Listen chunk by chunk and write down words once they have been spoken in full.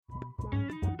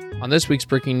On this week's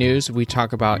Breaking News, we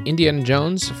talk about Indiana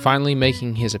Jones finally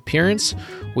making his appearance.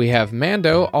 We have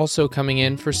Mando also coming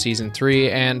in for Season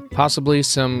 3, and possibly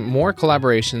some more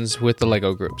collaborations with the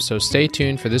LEGO Group. So stay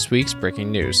tuned for this week's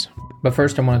Breaking News. But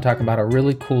first, I want to talk about a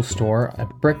really cool store, a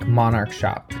Brick Monarch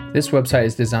shop. This website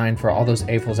is designed for all those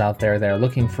AFOLs out there that are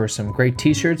looking for some great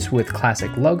t-shirts with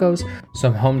classic logos,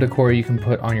 some home decor you can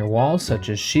put on your walls, such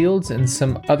as shields, and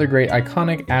some other great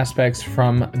iconic aspects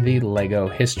from the LEGO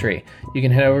history. You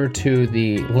can head over to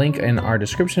the link in our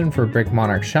description for Brick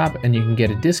Monarch shop, and you can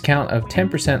get a discount of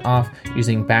 10% off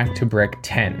using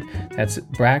Back2Brick10. That's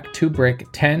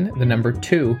Back2Brick10, the number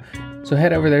 2. So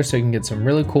head over there so you can get some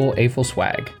really cool AFOL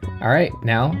swag. All right,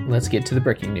 now let's get to the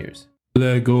breaking news.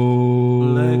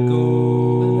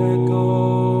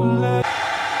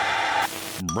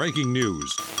 Breaking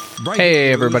news.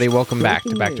 Hey everybody, welcome back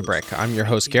to Back to Brick. I'm your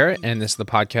host Garrett, and this is the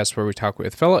podcast where we talk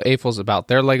with fellow AFOLs about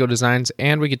their LEGO designs,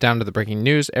 and we get down to the breaking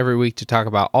news every week to talk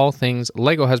about all things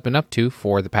LEGO has been up to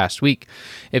for the past week.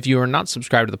 If you are not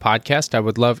subscribed to the podcast, I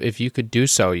would love if you could do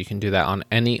so. You can do that on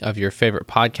any of your favorite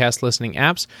podcast listening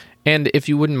apps. And if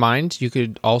you wouldn't mind, you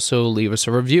could also leave us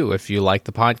a review. If you like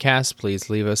the podcast, please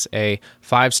leave us a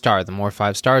 5-star. The more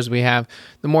 5 stars we have,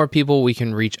 the more people we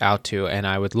can reach out to. And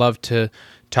I would love to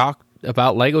talk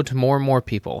about LEGO to more and more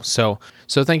people. So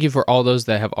thank you for all those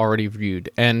that have already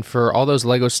reviewed. And for all those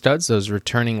LEGO studs, those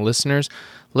returning listeners,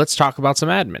 let's talk about some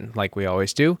admin, like we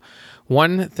always do.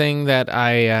 One thing that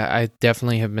I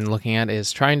definitely have been looking at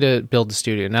is trying to build a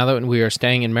studio. Now that we are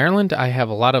staying in Maryland, I have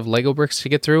a lot of LEGO bricks to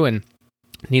get through and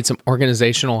need some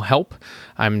organizational help.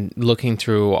 I'm looking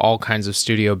through all kinds of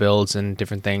studio builds and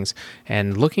different things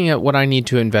and looking at what I need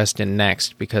to invest in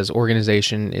next, because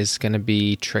organization is going to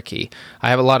be tricky. I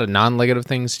have a lot of non-LEGO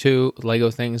things too, LEGO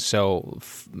things, so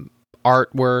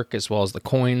artwork as well as the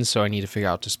coins, so I need to figure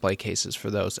out display cases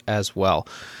for those as well.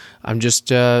 I'm just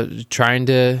trying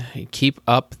to keep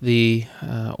up the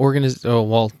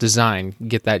design,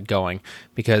 get that going,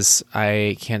 because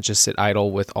I can't just sit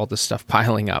idle with all this stuff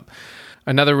piling up.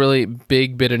 Another really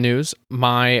big bit of news,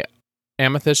 my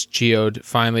Amethyst Geode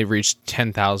finally reached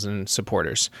 10,000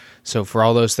 supporters. So for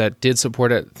all those that did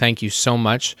support it, thank you so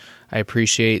much. I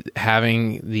appreciate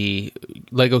having the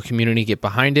LEGO community get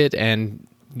behind it and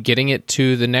getting it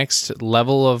to the next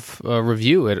level of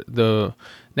review. The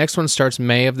next one starts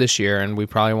May of this year, and we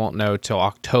probably won't know till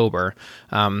October.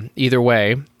 Either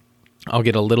way, I'll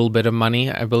get a little bit of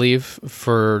money, I believe,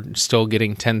 for still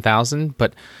getting 10,000,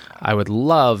 but I would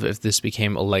love if this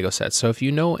became a LEGO set. So if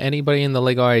you know anybody in the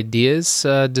LEGO Ideas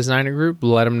designer group,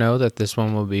 let them know that this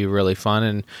one will be really fun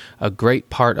and a great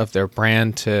part of their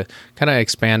brand to kind of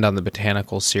expand on the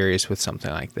botanical series with something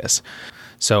like this.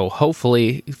 So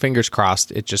hopefully, fingers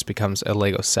crossed, it just becomes a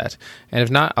LEGO set. And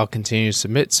if not, I'll continue to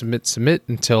submit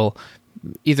until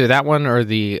either that one or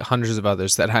the hundreds of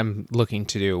others that I'm looking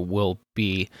to do will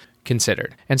be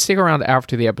considered. And stick around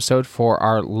after the episode for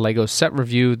our LEGO set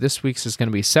review. This week's is going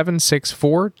to be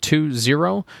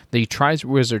 76420, the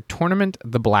Triwizard Tournament,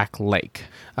 the Black Lake.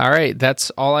 All right, that's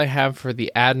all I have for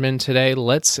the admin today.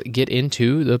 Let's get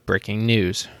into the breaking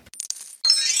news.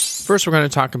 First, we're going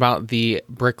to talk about the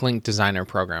Bricklink Designer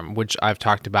Program, which I've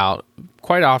talked about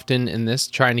quite often in this,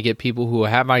 trying to get people who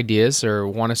have ideas or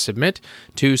want to submit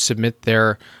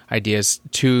their ideas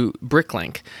to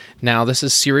Bricklink. Now, this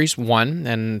is Series 1,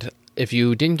 and if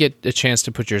you didn't get a chance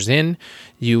to put yours in,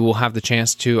 you will have the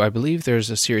chance to, I believe there's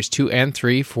a Series 2 and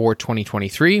 3 for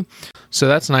 2023. So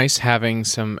that's nice, having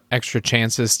some extra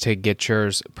chances to get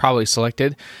yours probably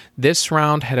selected. This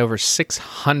round had over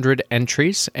 600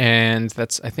 entries, and I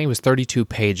think it was 32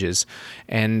 pages.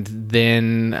 And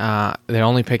then they're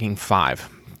only picking 5.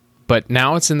 But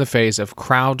now it's in the phase of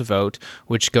crowd vote,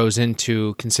 which goes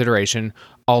into consideration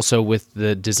also with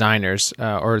the designers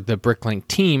or the Bricklink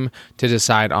team to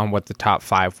decide on what the top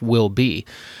 5 will be.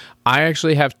 I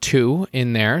actually have 2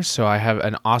 in there, so I have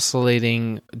an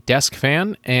oscillating desk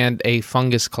fan and a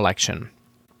fungus collection.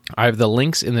 I have the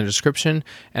links in the description,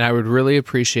 and I would really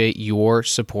appreciate your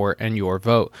support and your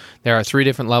vote. There are 3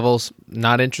 different levels: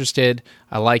 not interested,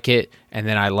 I like it, and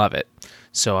then I love it.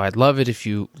 So I'd love it if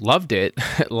you loved it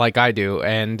like I do,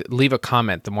 and leave a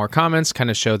comment. The more comments kind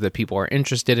of show that people are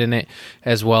interested in it,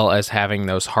 as well as having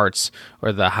those hearts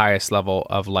or the highest level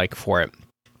of like for it.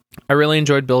 I really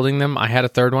enjoyed building them. I had a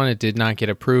third one. It did not get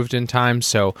approved in time,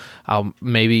 so I'll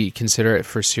maybe consider it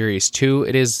for Series 2.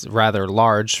 It is rather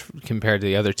large compared to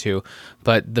the other 2,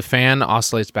 but the fan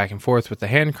oscillates back and forth with the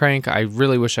hand crank. I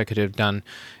really wish I could have done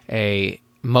a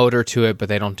motor to it, but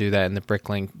they don't do that in the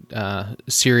Bricklink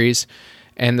series.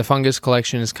 And the fungus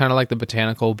collection is kind of like the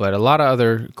botanical, but a lot of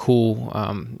other cool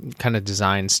kind of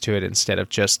designs to it instead of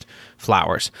just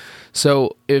flowers.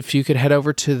 So if you could head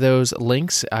over to those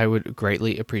links, I would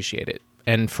greatly appreciate it.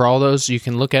 And for all those, you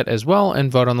can look at as well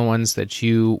and vote on the ones that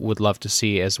you would love to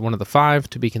see as one of the 5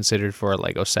 to be considered for a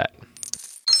LEGO set.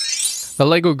 The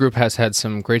LEGO Group has had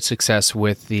some great success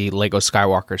with the LEGO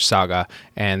Skywalker Saga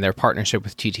and their partnership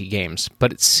with TT Games,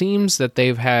 but it seems that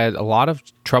they've had a lot of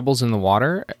troubles in the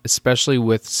water, especially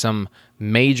with some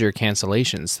major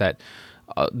cancellations that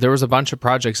there was a bunch of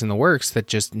projects in the works that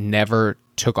just never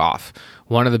took off.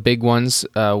 One of the big ones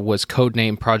was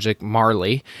codenamed Project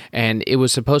Marley, and it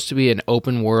was supposed to be an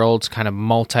open world kind of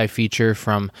multi-feature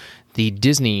from the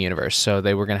Disney universe. So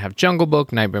they were going to have Jungle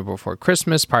Book, Nightmare Before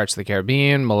Christmas, Pirates of the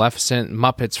Caribbean, Maleficent,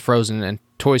 Muppets, Frozen, and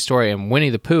Toy Story, and Winnie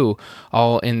the Pooh,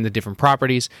 all in the different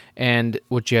properties. And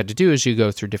what you had to do is you go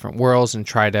through different worlds and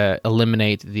try to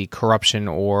eliminate the corruption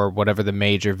or whatever the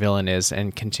major villain is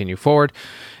and continue forward.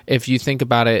 If you think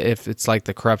about it, if it's like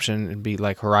the corruption, it'd be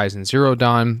like Horizon Zero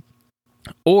Dawn.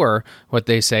 Or what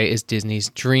they say is Disney's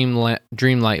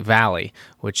Dreamlight Valley,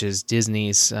 which is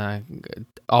Disney's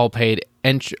all-paid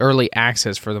early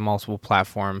access for the multiple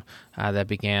platform that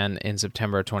began in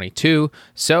September of 22.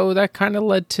 So that kind of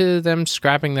led to them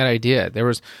scrapping that idea. There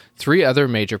was 3 other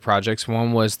major projects.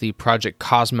 One was the Project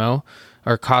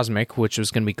Cosmic, which was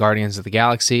going to be Guardians of the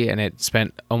Galaxy, and it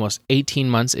spent almost 18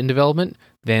 months in development.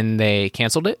 Then they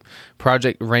canceled it.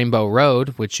 Project Rainbow Road,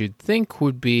 which you'd think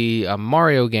would be a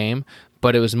Mario game,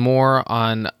 but it was more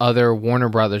on other Warner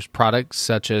Brothers products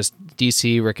such as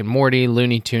DC, Rick and Morty,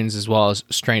 Looney Tunes, as well as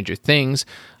Stranger Things.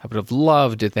 I would have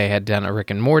loved if they had done a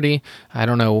Rick and Morty. I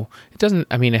don't know. It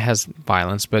has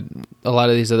violence, but a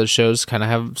lot of these other shows kind of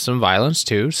have some violence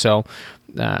too. So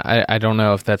I don't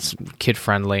know if that's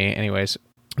kid-friendly. Anyways,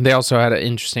 they also had an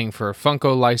interesting for a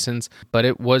Funko license, but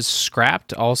it was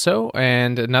scrapped also.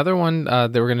 And another one,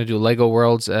 they were going to do Lego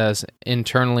Worlds as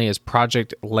internally as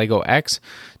Project Lego X,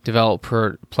 developed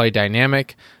per Play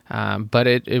Dynamic, but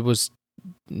it was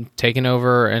taken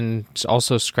over and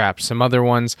also scrapped. Some other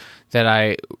ones that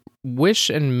I wish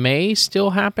and may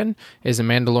still happen is a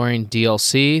Mandalorian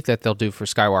DLC that they'll do for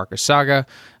Skywalker Saga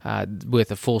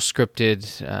with a full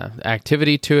scripted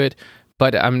activity to it.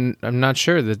 But I'm not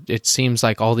sure. That it seems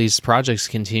like all these projects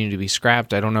continue to be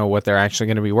scrapped. I don't know what they're actually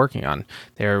going to be working on.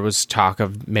 There was talk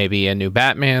of maybe a new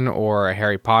Batman or a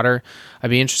Harry Potter. I'd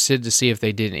be interested to see if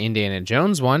they did an Indiana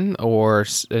Jones one or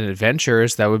an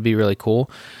Adventures. That would be really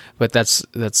cool. But that's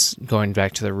going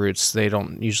back to the roots. They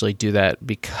don't usually do that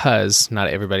because not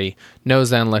everybody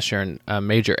knows that unless you're a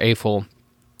major AFOL.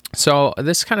 So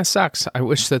this kind of sucks. I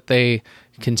wish that they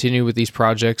continued with these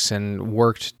projects and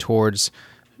worked towards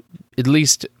at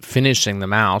least finishing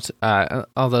them out,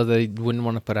 although they wouldn't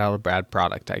want to put out a bad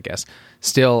product, I guess.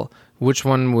 Still, which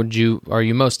one are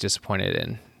you most disappointed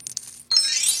in?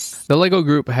 The LEGO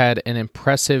Group had an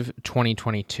impressive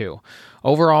 2022.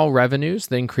 Overall revenues,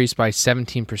 they increased by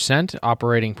 17%.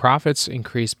 Operating profits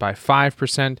increased by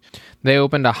 5%. They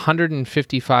opened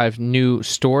 155 new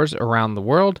stores around the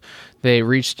world. They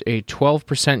reached a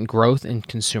 12% growth in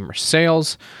consumer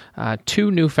sales. 2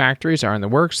 new factories are in the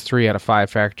works. 3 out of 5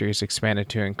 factories expanded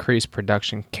to increase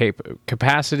production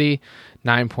capacity.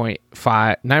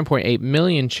 9.8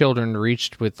 million children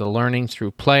reached with the learning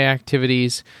through play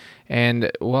activities.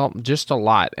 And, well, just a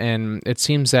lot. And it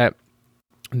seems that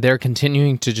they're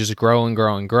continuing to just grow and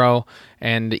grow and grow.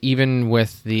 And even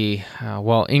with the,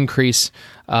 increase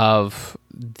of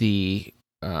the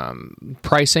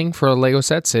pricing for Lego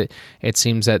sets, it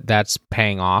seems that that's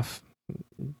paying off.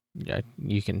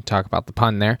 You can talk about the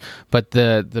pun there. But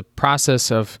the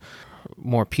process of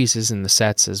more pieces in the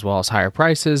sets as well as higher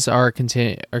prices are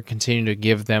continuing to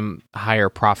give them higher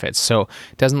profits. So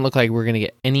it doesn't look like we're going to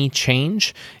get any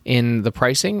change in the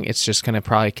pricing. It's just going to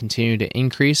probably continue to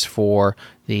increase for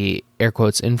the air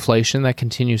quotes inflation that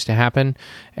continues to happen,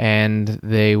 and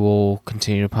they will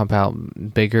continue to pump out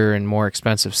bigger and more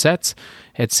expensive sets.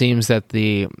 It seems that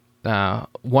the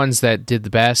ones that did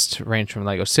the best range from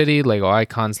Lego City, Lego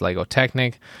Icons, Lego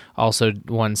Technic, also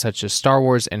ones such as Star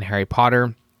Wars and Harry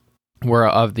Potter were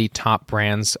of the top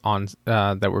brands on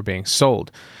that were being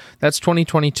sold. That's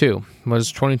 2022. What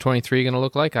is 2023 going to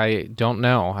look like? I don't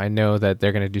know. I know that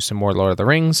they're going to do some more Lord of the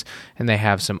Rings, and they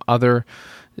have some other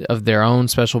of their own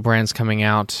special brands coming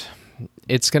out.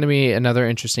 It's going to be another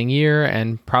interesting year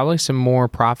and probably some more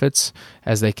profits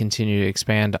as they continue to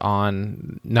expand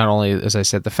on not only, as I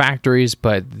said, the factories,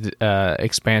 but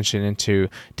expansion into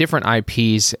different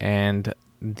IPs and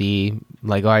the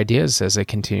Lego ideas as it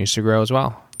continues to grow as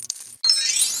well.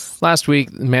 Last week,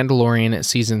 Mandalorian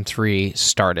Season 3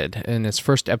 started. In its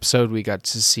first episode, we got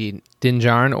to see Din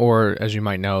Djarin, or as you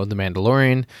might know, the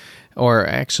Mandalorian. Or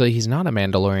actually, he's not a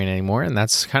Mandalorian anymore, and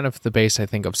that's kind of the base, I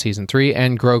think, of Season 3,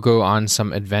 and Grogu on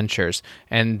some adventures.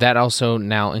 And that also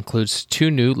now includes 2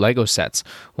 new LEGO sets.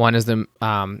 One is the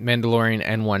Mandalorian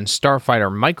N1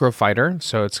 Starfighter Microfighter,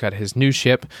 so it's got his new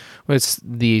ship with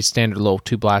the standard little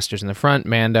 2 blasters in the front,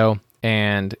 Mando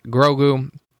and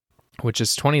Grogu, which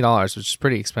is $20, which is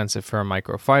pretty expensive for a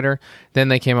microfighter. Then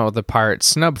they came out with the Pirate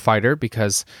Snub Fighter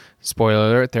because, spoiler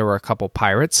alert, there were a couple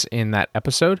pirates in that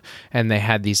episode, and they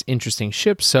had these interesting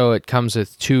ships, so it comes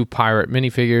with 2 pirate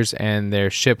minifigures and their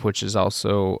ship, which is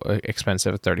also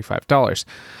expensive at $35.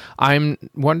 I'm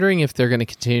wondering if they're going to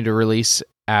continue to release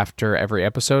after every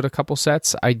episode a couple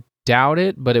sets. I doubt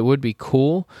it, but it would be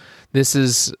cool. This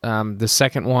is the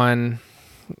second one.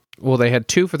 Well, they had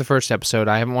 2 for the first episode.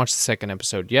 I haven't watched the second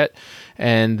episode yet,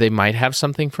 and they might have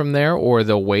something from there, or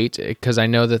they'll wait, because I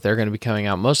know that they're going to be coming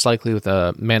out most likely with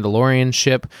a Mandalorian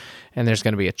ship, and there's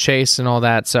going to be a chase and all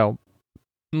that, so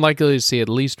I'm likely to see at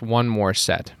least one more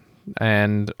set.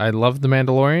 And I love the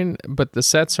Mandalorian, but the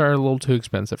sets are a little too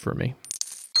expensive for me.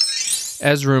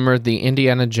 As rumored, the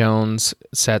Indiana Jones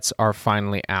sets are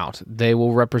finally out. They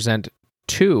will represent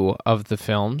 2 of the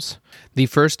films. The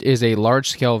first is a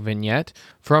large-scale vignette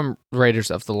from Raiders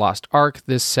of the Lost Ark.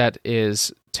 This set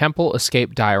is Temple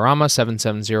Escape Diorama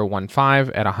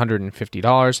 77015 at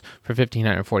 $150 for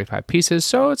 1,545 pieces,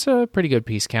 so it's a pretty good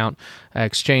piece count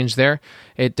exchange there.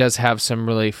 It does have some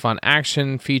really fun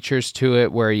action features to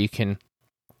it where you can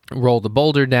roll the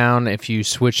boulder down. If you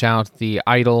switch out the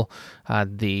idol,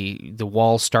 the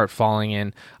walls start falling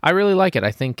in. I really like it.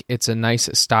 I think it's a nice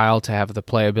style to have the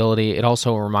playability. It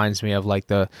also reminds me of like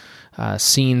the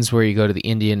scenes where you go to the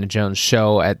Indiana Jones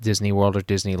show at Disney World or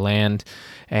Disneyland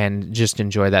and just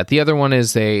enjoy that. The other one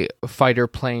is a fighter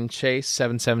plane chase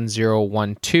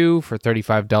 77012 for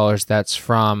 $35. That's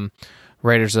from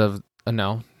Raiders of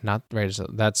no, not Raiders.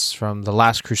 That's from The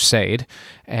Last Crusade,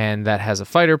 and that has a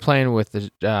fighter plane with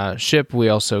the ship. We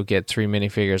also get 3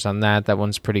 minifigures on that. That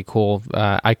one's pretty cool.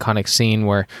 Iconic scene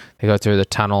where they go through the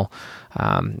tunnel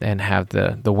and have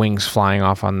the wings flying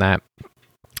off on that.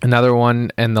 Another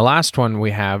one, and the last one we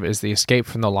have is the Escape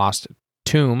from the Lost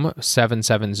Tomb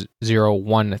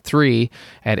 77013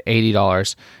 at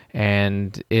 $80,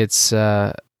 and it's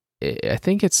I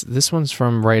think this one's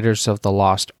from Raiders of the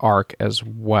Lost Ark as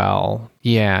well.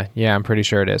 Yeah, I'm pretty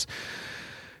sure it is.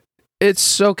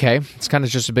 It's okay. It's kind of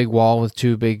just a big wall with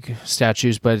 2 big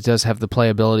statues, but it does have the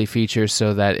playability features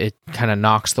so that it kind of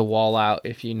knocks the wall out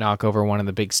if you knock over one of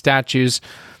the big statues.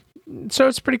 So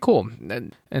it's pretty cool.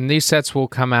 And these sets will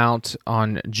come out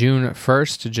on June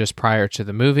 1st, just prior to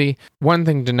the movie. One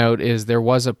thing to note is there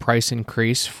was a price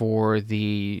increase for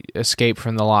the Escape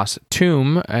from the Lost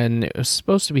Tomb, and it was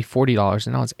supposed to be $40,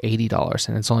 and now it's $80,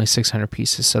 and it's only 600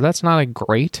 pieces. So that's not a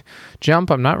great jump.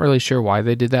 I'm not really sure why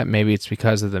they did that. Maybe it's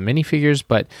because of the minifigures,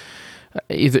 but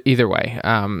either way,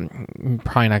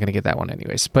 probably not going to get that one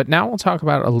anyways. But now we'll talk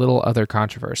about a little other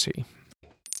controversy.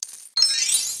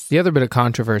 The other bit of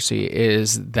controversy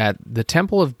is that the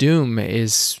Temple of Doom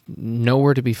is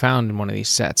nowhere to be found in one of these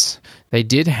sets. They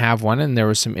did have one, and there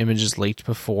were some images leaked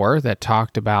before that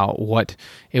talked about what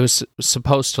it was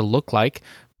supposed to look like,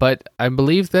 but I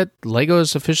believe that LEGO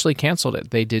has officially canceled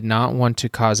it. They did not want to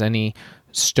cause any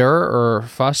stir or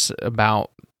fuss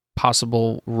about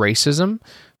possible racism.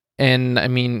 And I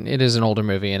mean, it is an older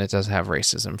movie and it does have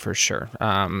racism for sure.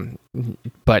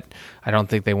 But I don't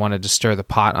think they wanted to stir the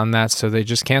pot on that, so they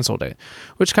just canceled it,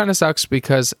 which kind of sucks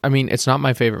because, I mean, it's not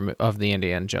my favorite of the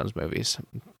Indiana Jones movies.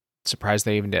 Surprised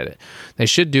they even did it. They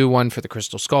should do one for the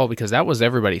Crystal Skull because that was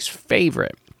everybody's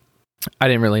favorite. I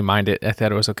didn't really mind it. I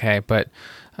thought it was okay, but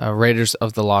Raiders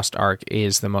of the Lost Ark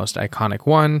is the most iconic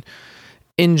one.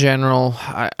 In general,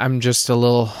 I'm just a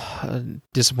little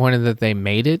disappointed that they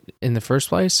made it in the first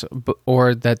place,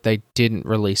 or that they didn't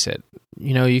release it.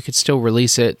 You know, you could still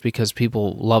release it because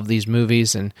people love these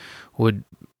movies and would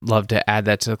love to add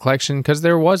that to the collection, because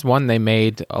there was one they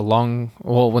made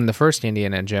when the first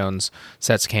Indiana Jones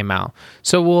sets came out.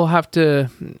 So we'll have to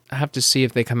see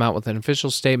if they come out with an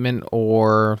official statement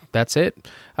or that's it.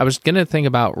 I was going to think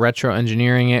about retro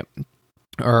engineering it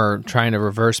or trying to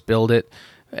reverse build it.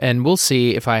 And we'll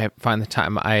see if I find the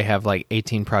time. I have like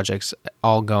 18 projects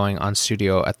all going on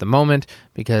studio at the moment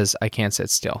because I can't sit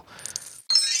still.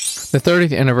 The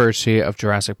 30th anniversary of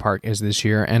Jurassic Park is this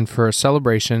year, and for a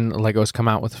celebration, LEGO has come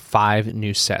out with 5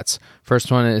 new sets.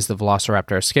 First one is the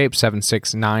Velociraptor Escape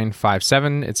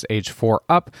 76957. It's age 4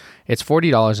 up. It's $40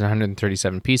 and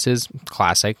 137 pieces.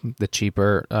 Classic. The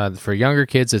cheaper for younger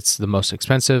kids, it's the most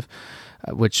expensive,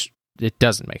 which it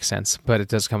doesn't make sense, but it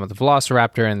does come with the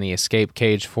Velociraptor and the escape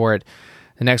cage for it.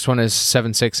 The next one is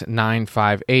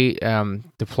 76958,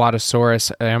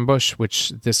 Diplodocus ambush, which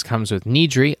this comes with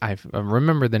Nidri. I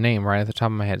remember the name right at the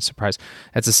top of my head. Surprise.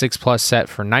 That's a 6+ set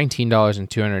for $19 and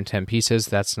 210 pieces.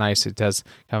 That's nice. It does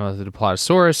come with the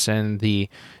Diplodocus and the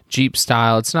Jeep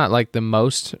style. It's not like the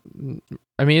most,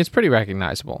 I mean, it's pretty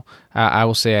recognizable. I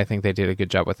will say I think they did a good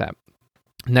job with that.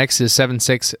 Next is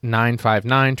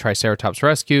 76959 Triceratops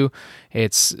Rescue.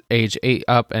 It's age 8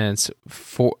 up, and it's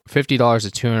 $50 to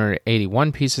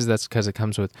 281 pieces. That's because it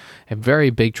comes with a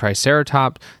very big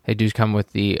Triceratops. They do come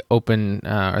with the open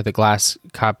or the glass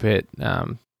cockpit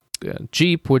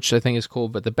Jeep, which I think is cool.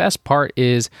 But the best part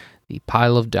is the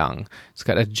pile of dung. It's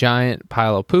got a giant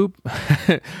pile of poop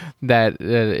that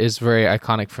is very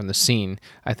iconic from the scene.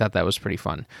 I thought that was pretty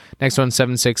fun. Next one,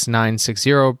 76960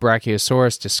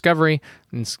 Brachiosaurus Discovery.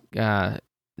 It's 9+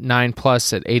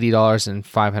 at $80 and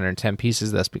 510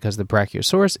 pieces. That's because the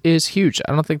Brachiosaurus is huge.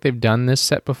 I don't think they've done this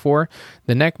set before.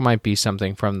 The neck might be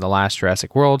something from the last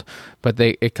Jurassic World, but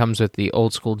it comes with the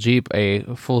old school Jeep, a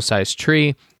full-size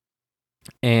tree,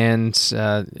 and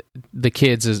the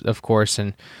kids, of course,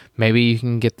 and maybe you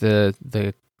can get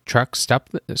the truck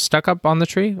stuck up on the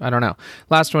tree. I don't know.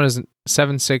 Last one is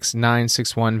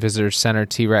 76961 Visitor Center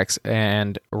T-Rex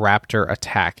and Raptor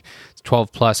Attack. It's 12+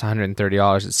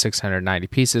 $130 at 690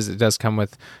 pieces. It does come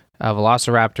with a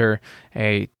Velociraptor,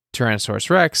 a Tyrannosaurus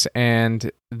Rex,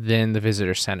 and then the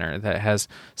Visitor Center that has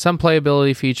some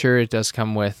playability feature. It does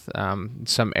come with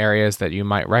some areas that you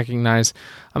might recognize.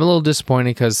 I'm a little disappointed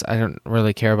because I don't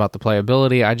really care about the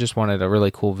playability. I just wanted a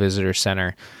really cool Visitor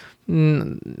Center.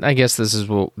 I guess this is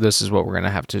what we're going to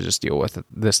have to just deal with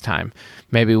this time.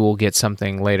 Maybe we'll get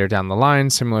something later down the line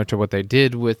similar to what they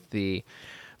did with the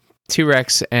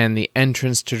T-Rex and the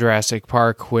entrance to Jurassic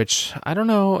Park, which I don't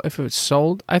know if it was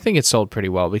sold. I think it sold pretty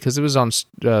well because it was on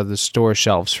the store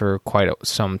shelves for quite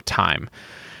some time.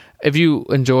 If you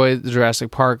enjoy the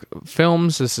Jurassic Park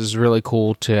films, this is really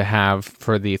cool to have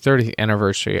for the 30th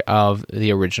anniversary of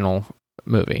the original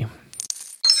movie.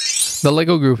 The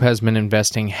LEGO Group has been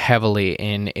investing heavily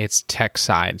in its tech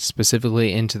side,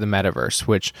 specifically into the metaverse,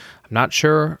 which I'm not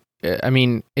sure. I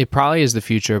mean, it probably is the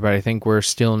future, but I think we're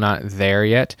still not there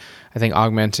yet. I think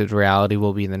augmented reality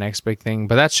will be the next big thing,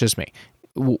 but that's just me.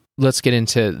 Let's get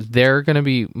into, they're going to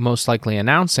be most likely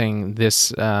announcing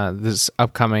this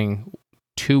upcoming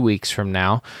 2 weeks from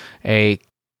now, a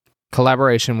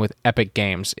collaboration with Epic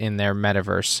Games in their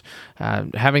metaverse.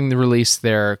 Having released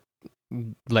their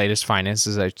latest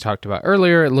finances I talked about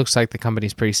earlier, it looks like the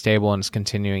company's pretty stable and is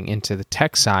continuing into the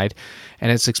tech side, and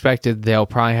it's expected they'll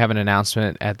probably have an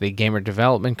announcement at the Gamer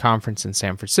Development Conference in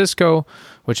San Francisco,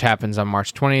 which happens on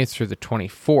March 20th through the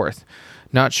 24th.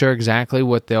 Not sure exactly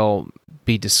what they'll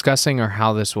be discussing or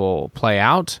how this will play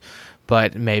out,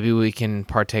 but maybe we can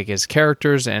partake as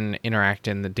characters and interact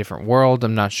in the different world.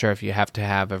 I'm not sure if you have to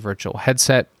have a virtual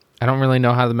headset. I don't really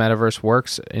know how the metaverse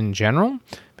works in general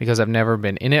because I've never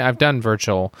been in it. I've done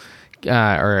virtual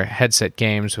or headset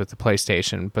games with the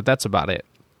PlayStation, but that's about it.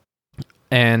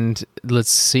 And let's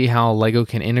see how LEGO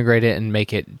can integrate it and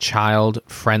make it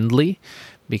child-friendly,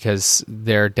 because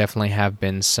there definitely have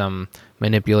been some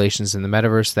manipulations in the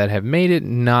metaverse that have made it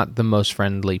not the most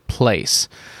friendly place.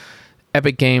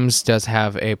 Epic Games does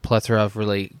have a plethora of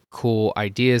really cool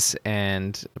ideas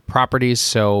and properties,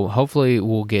 so hopefully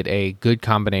we'll get a good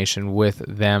combination with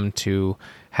them to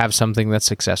have something that's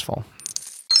successful.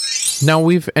 Now,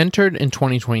 we've entered in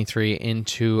 2023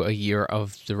 into a year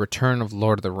of the return of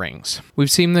Lord of the Rings.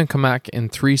 We've seen them come back in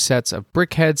 3 sets of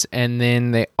BrickHeads, and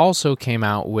then they also came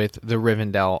out with the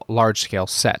Rivendell large-scale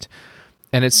set.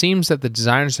 And it seems that the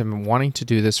designers have been wanting to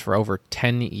do this for over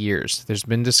 10 years. There's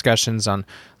been discussions on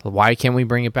why can't we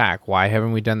bring it back? Why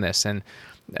haven't we done this? And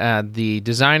the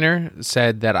designer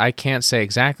said that I can't say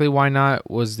exactly why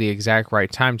not was the exact right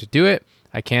time to do it.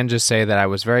 I can just say that I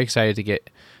was very excited to get,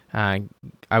 I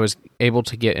was able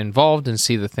to get involved and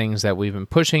see the things that we've been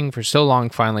pushing for so long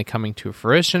finally coming to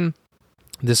fruition.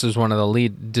 This was one of the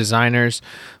lead designers,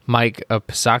 Mike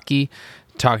Pisaki,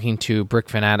 talking to Brick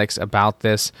Fanatics about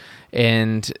this,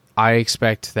 and I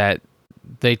expect that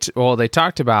they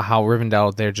talked about how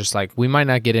Rivendell, they're just like, we might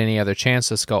not get any other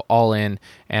chance, let's go all in.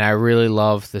 And I really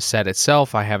love the set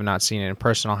itself. I have not seen it in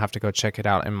person. I'll have to go check it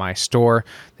out in my store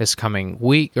this coming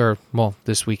week, or well,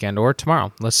 this weekend or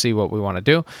tomorrow. Let's see what we want to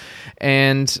do.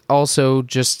 And also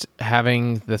just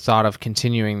having the thought of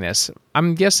continuing this.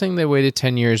 I'm guessing they waited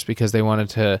 10 years because they wanted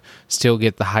to still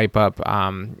get the hype up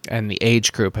and the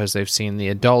age group, as they've seen the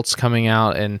adults coming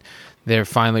out, and they're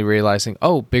finally realizing,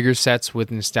 oh, bigger sets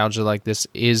with nostalgia like this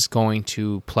is going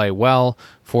to play well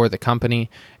for the company,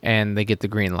 and they get the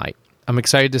green light. I'm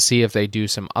excited to see if they do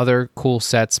some other cool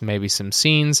sets, maybe some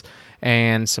scenes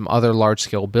and some other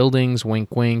large-scale buildings,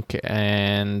 wink, wink,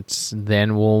 and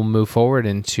then we'll move forward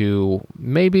into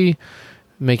maybe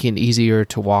making it easier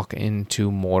to walk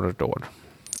into Mordor.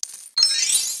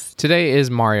 Today is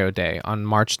Mario Day. On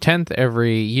March 10th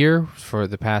every year for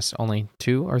the past only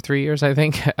 2 or 3 years, I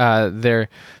think, they've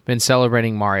been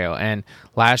celebrating Mario. And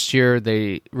last year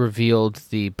they revealed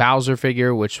the Bowser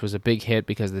figure, which was a big hit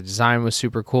because the design was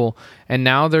super cool. And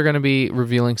now they're going to be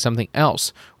revealing something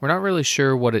else. We're not really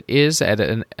sure what it is. At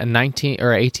a 19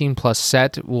 or 18 plus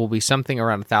set will be something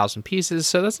around 1,000 pieces,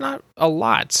 so that's not a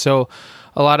lot. So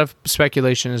a lot of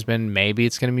speculation has been maybe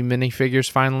it's going to be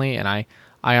minifigures finally, and I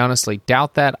honestly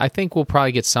doubt that. I think we'll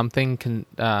probably get something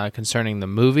concerning the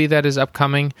movie that is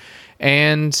upcoming,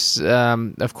 and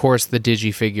of course the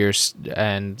Digifigures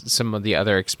and some of the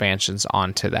other expansions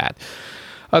onto that.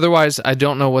 Otherwise, I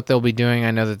don't know what they'll be doing.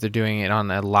 I know that they're doing it on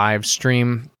a live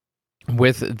stream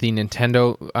with the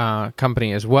Nintendo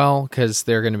company as well, because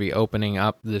they're going to be opening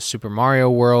up the Super Mario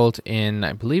World in,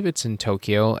 I believe it's in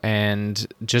Tokyo, and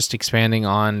just expanding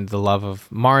on the love of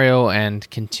Mario and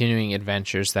continuing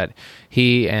adventures that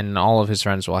he and all of his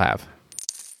friends will have.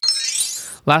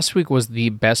 Last week was the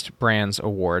Best Brands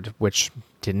Award, which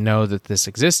didn't know that this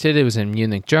existed. It was in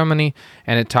Munich, Germany,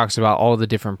 and it talks about all the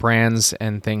different brands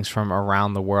and things from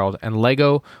around the world. And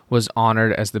Lego was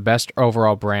honored as the best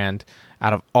overall brand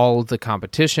out of all of the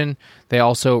competition. They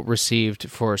also received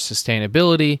for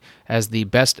sustainability as the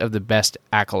best of the best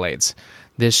accolades.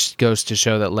 This goes to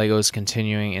show that Lego is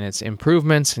continuing in its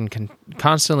improvements and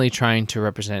constantly trying to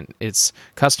represent its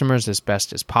customers as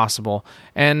best as possible.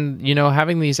 And, you know,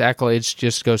 having these accolades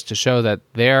just goes to show that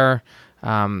they're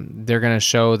going to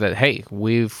show that, hey,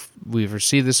 we've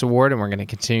received this award and we're going to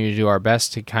continue to do our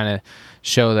best to kind of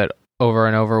show that over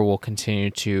and over we'll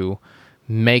continue to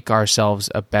make ourselves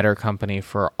a better company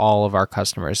for all of our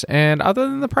customers. And other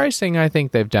than the pricing, I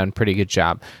think they've done a pretty good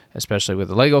job, especially with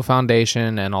the Lego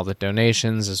Foundation and all the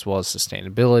donations, as well as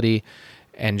sustainability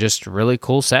and just really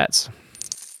cool sets.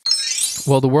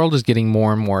 Well, the world is getting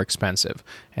more and more expensive,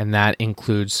 and that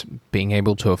includes being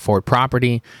able to afford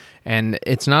property. And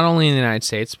it's not only in the United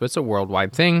States, but it's a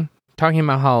worldwide thing. Talking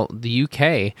about how the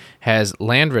UK has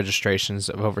land registrations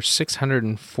of over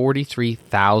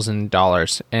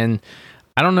 $643,000. And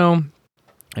I don't know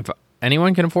if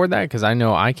anyone can afford that, because I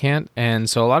know I can't. And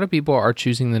so a lot of people are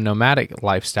choosing the nomadic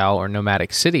lifestyle or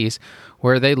nomadic cities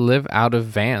where they live out of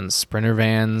vans, Sprinter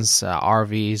vans,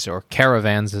 RVs, or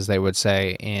caravans, as they would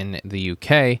say in the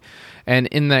UK. And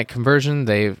in that conversion,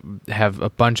 they have a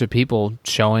bunch of people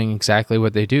showing exactly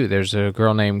what they do. There's a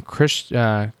girl named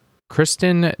Kristen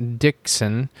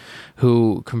Dixon,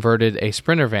 who converted a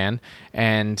Sprinter van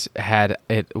and had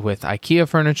it with IKEA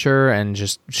furniture and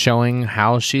just showing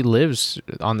how she lives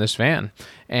on this van.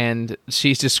 And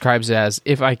she describes it as,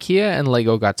 if IKEA and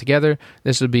Lego got together,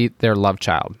 this would be their love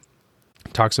child.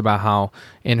 Talks about how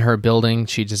in her building,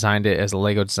 she designed it as a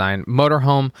Lego design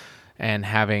motorhome and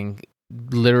having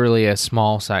literally a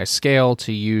small size scale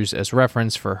to use as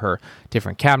reference for her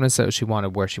different cabinets that she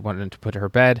wanted, where she wanted to put her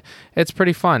bed. It's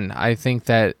pretty fun. I think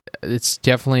that it's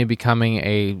definitely becoming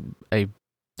a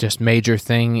just major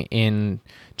thing in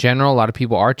general. A lot of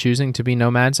people are choosing to be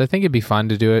nomads. I think it'd be fun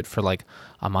to do it for like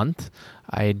a month.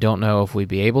 I don't know if we'd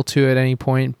be able to at any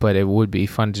point, but it would be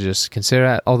fun to just consider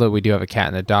that. Although we do have a cat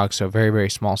and a dog, so a very, very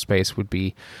small space would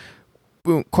be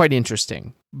quite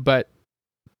interesting. But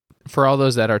for all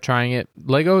those that are trying it,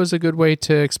 Lego is a good way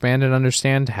to expand and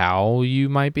understand how you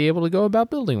might be able to go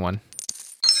about building one.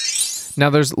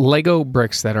 Now, there's Lego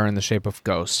bricks that are in the shape of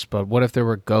ghosts, but what if there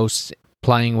were ghosts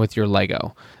playing with your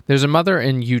Lego? There's a mother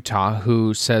in Utah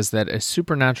who says that a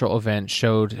supernatural event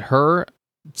showed her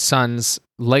son's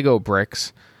Lego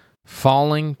bricks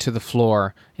falling to the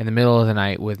floor in the middle of the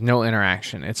night with no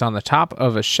interaction. It's on the top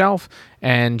of a shelf,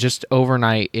 and just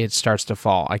overnight it starts to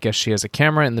fall. I guess she has a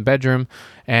camera in the bedroom,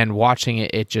 and watching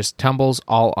it, it just tumbles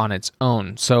all on its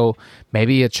own. So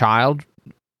maybe a child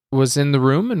was in the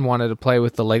room and wanted to play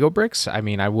with the Lego bricks. I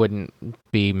mean, I wouldn't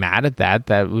be mad at that.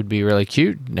 That would be really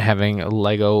cute, having a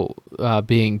Lego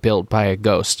being built by a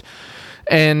ghost.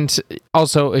 And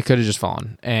also, it could have just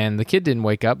fallen, and the kid didn't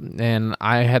wake up. And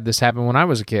I had this happen when I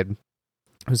was a kid.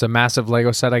 It was a massive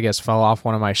Lego set, I guess, fell off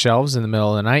one of my shelves in the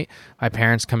middle of the night. My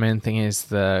parents come in thinking it's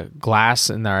the glass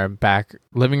in our back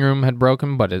living room had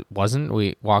broken, but it wasn't.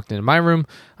 We walked into my room.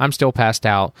 I'm still passed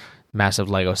out. Massive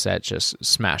Lego set just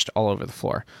smashed all over the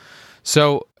floor.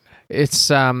 So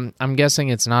it's, I'm guessing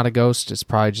it's not a ghost. It's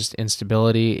probably just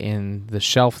instability in the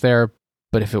shelf there.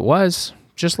 But if it was,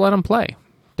 just let them play.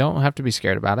 Don't have to be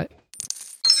scared about it.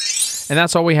 And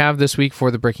that's all we have this week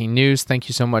for the breaking news. Thank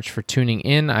you so much for tuning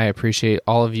in. I appreciate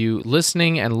all of you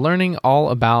listening and learning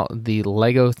all about the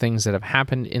Lego things that have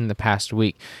happened in the past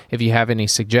week. If you have any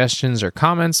suggestions or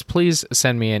comments, please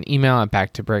send me an email at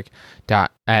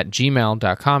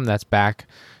backtobrick@gmail.com. That's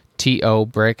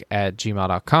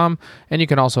backtobrick@gmail.com. And you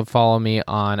can also follow me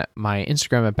on my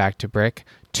Instagram at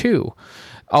backtobrick2.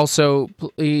 Also,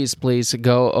 please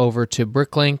go over to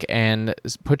Bricklink and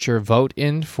put your vote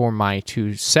in for my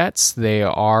 2 sets. They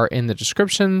are in the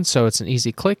description, so it's an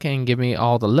easy click, and give me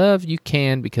all the love you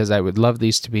can, because I would love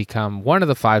these to become one of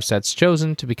the 5 sets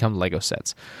chosen to become Lego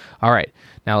sets. All right,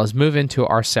 now let's move into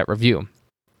our set review.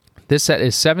 This set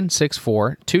is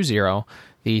 76420,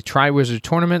 the Triwizard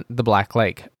Tournament, The Black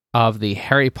Lake, of the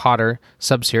Harry Potter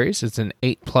subseries. It's an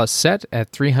 8+ set at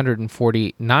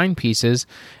 349 pieces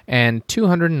and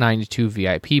 292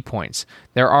 VIP points.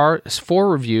 There are 4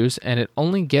 reviews, and it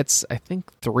only gets, I think,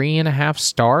 3.5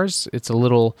 stars. It's a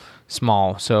little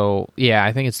small, so yeah,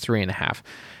 I think it's 3.5.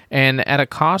 And at a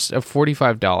cost of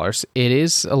 $45, it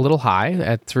is a little high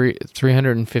at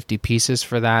 350 pieces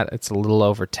for that. It's a little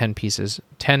over 10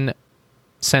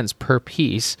 cents per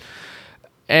piece.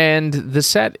 And the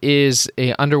set is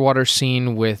a underwater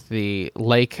scene with the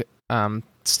lake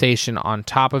station on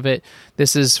top of it.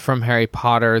 This is from Harry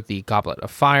Potter, The Goblet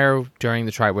of Fire. During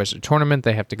the Triwizard Tournament,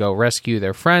 they have to go rescue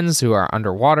their friends who are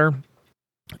underwater.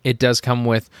 It does come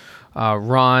with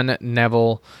Ron,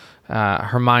 Neville,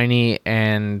 Hermione,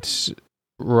 and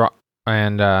Ron,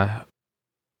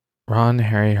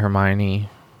 Harry, Hermione,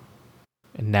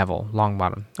 and Neville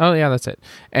Longbottom. Oh yeah, that's it.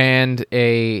 And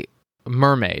a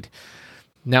mermaid.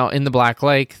 Now, in the Black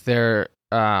Lake, there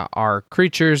are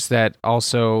creatures that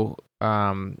also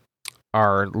are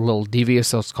a little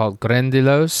devious. It's called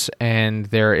Grendylos, and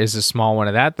there is a small one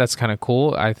of that. That's kind of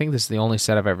cool. I think this is the only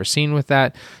set I've ever seen with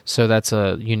that, so that's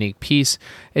a unique piece.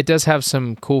 It does have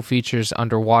some cool features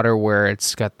underwater where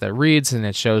it's got the reeds, and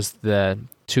it shows the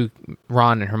 2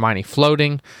 Ron and Hermione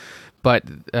floating, but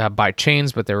by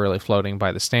chains, but they're really floating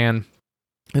by the stand.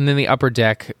 And then the upper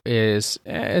deck is,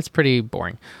 it's pretty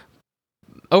boring.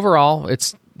 Overall,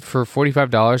 it's for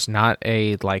 $45, not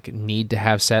a need to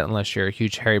have set unless you're a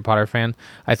huge Harry Potter fan.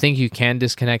 I think you can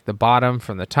disconnect the bottom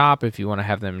from the top if you want to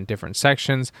have them in different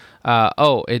sections.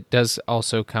 It does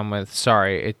also come with,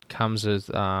 it comes with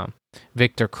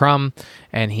Victor Crumb,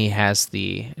 and he has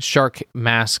the shark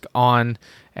mask on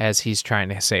as he's trying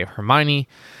to save Hermione.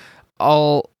 I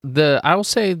will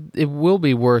say it will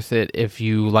be worth it if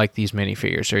you like these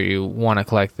minifigures or you want to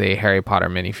collect the Harry Potter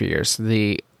minifigures.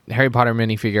 The Harry Potter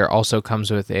minifigure also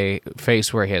comes with a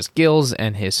face where he has gills,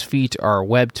 and his feet are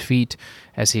webbed feet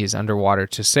as he's underwater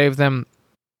to save them.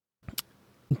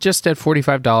 Just at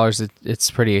 $45, it's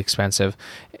pretty expensive,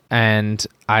 and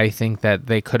I think that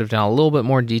they could have done a little bit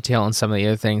more detail on some of the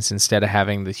other things instead of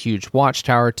having the huge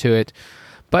watchtower to it,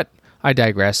 but I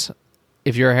digress.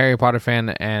 If you're a Harry Potter fan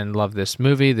and love this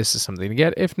movie, this is something to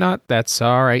get. If not, that's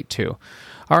all right too.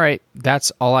 All right,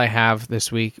 that's all I have this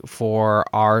week for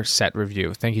our set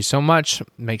review. Thank you so much.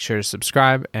 Make sure to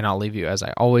subscribe, and I'll leave you as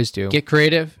I always do. Get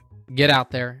creative, get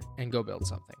out there, and go build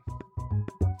something.